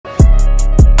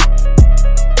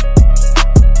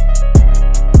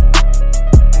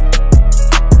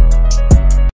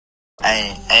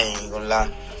I ain't gonna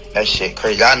lie. That shit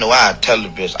crazy. I know I tell the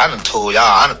bitch. I done told y'all.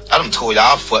 I done told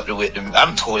y'all I fucked with them. I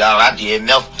done told y'all I did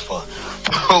meth before.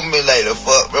 Bro, me like the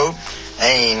fuck, bro. I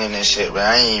ain't in this shit, bro.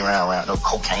 I ain't around no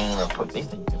cocaine or put. They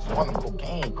think this one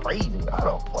cocaine crazy. I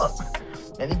don't fuck.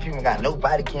 Man, these people got no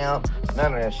body count.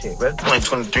 None of that shit, bro.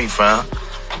 2023, fam.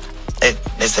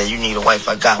 They say you need a wife.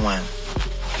 I got one.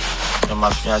 And my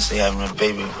fiance having a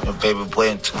baby boy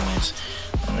in 2 months.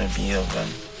 I'm gonna be here, bro.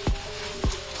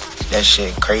 That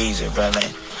shit crazy, bro.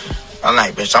 Like, I'm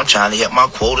like, bitch, I'm trying to hit my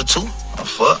quota too. Oh,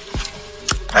 fuck.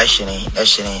 That shit ain't.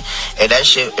 If that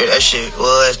shit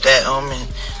was that, homie,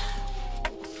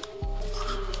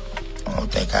 I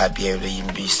don't think I'd be able to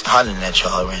even be hollering at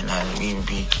y'all right now. Even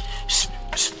be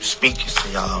speaking to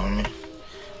y'all, homie.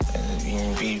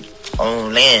 Even be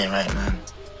on land right now.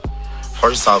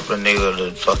 First off, the nigga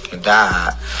that fucking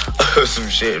died or some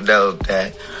shit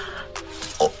that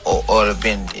or have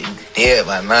been dead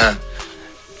by now.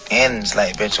 And it's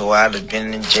like, bitch, I'd have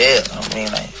been in jail. I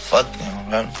mean, like, fuck them,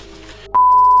 bro.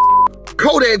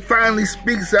 Kodak finally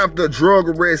speaks after a drug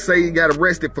arrest, say he got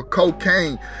arrested for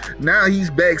cocaine. Now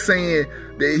he's back saying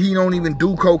that he don't even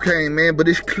do cocaine, man. But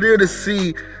it's clear to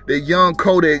see that young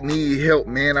Kodak need help,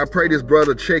 man. I pray this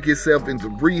brother check himself into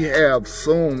rehab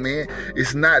soon, man.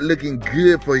 It's not looking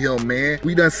good for him, man.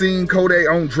 We done seen Kodak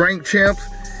on Drink Champs.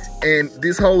 And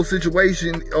this whole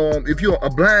situation, if you're a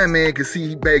blind man, can see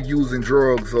he back using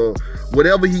drugs or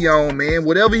whatever he on, man.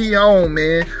 Whatever he on,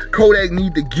 man. Kodak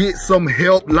need to get some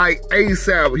help like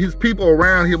ASAP. His people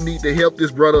around him need to help this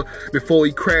brother before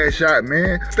he crash out,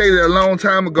 man. Stated a long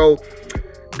time ago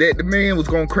that the man was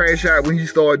gonna crash out when he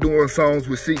started doing songs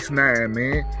with 6ix9ine,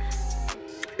 man.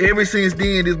 Ever since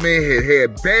then, this man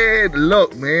had bad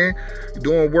luck, man.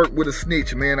 Doing work with a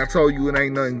snitch, man. I told you it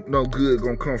ain't nothing, no good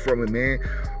gonna come from it, man.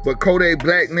 But Kodak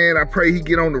Black, man, I pray he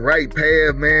get on the right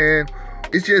path, man.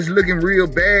 It's just looking real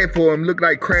bad for him. Look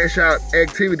like crash out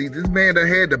activity. This man done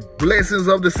had the blessings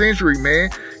of the century, man.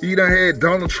 He done had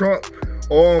Donald Trump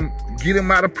get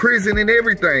him out of prison and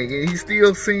everything. And he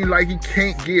still seems like he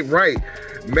can't get right.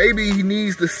 Maybe he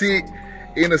needs to sit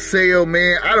in a cell,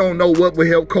 man. I don't know what would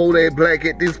help Kodak Black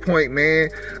at this point, man.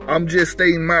 I'm just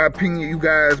stating my opinion, you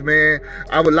guys, man.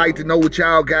 I would like to know what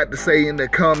y'all got to say in the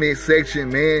comment section,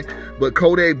 man. But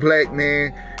Kodak Black,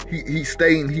 man, he's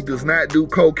stating he does not do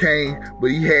cocaine,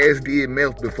 but he has did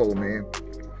meth before, man.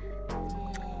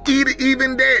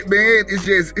 Even that, man,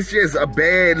 it's just a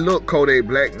bad look, Kodak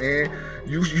Black, man.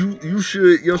 You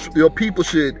should, your people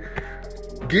should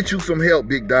get you some help,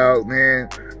 big dog, man.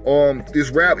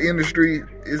 This rap industry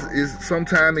is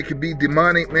sometimes it can be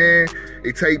demonic, man.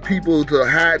 It take people to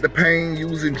hide the pain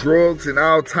using drugs and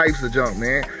all types of junk,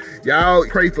 man. Y'all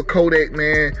pray for Kodak,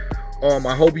 man.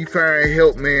 I hope he find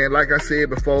help, man. Like I said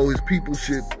before, his people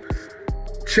should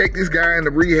check this guy in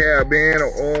the rehab,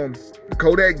 man.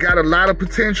 Kodak got a lot of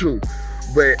potential,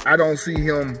 but I don't see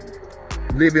him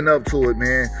living up to it,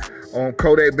 man.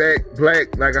 Kodak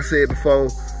Black, like I said before,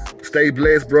 stay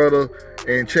blessed, brother.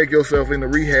 And check yourself in the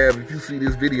rehab if you see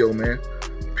this video, man.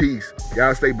 Peace.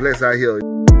 Y'all stay blessed out here.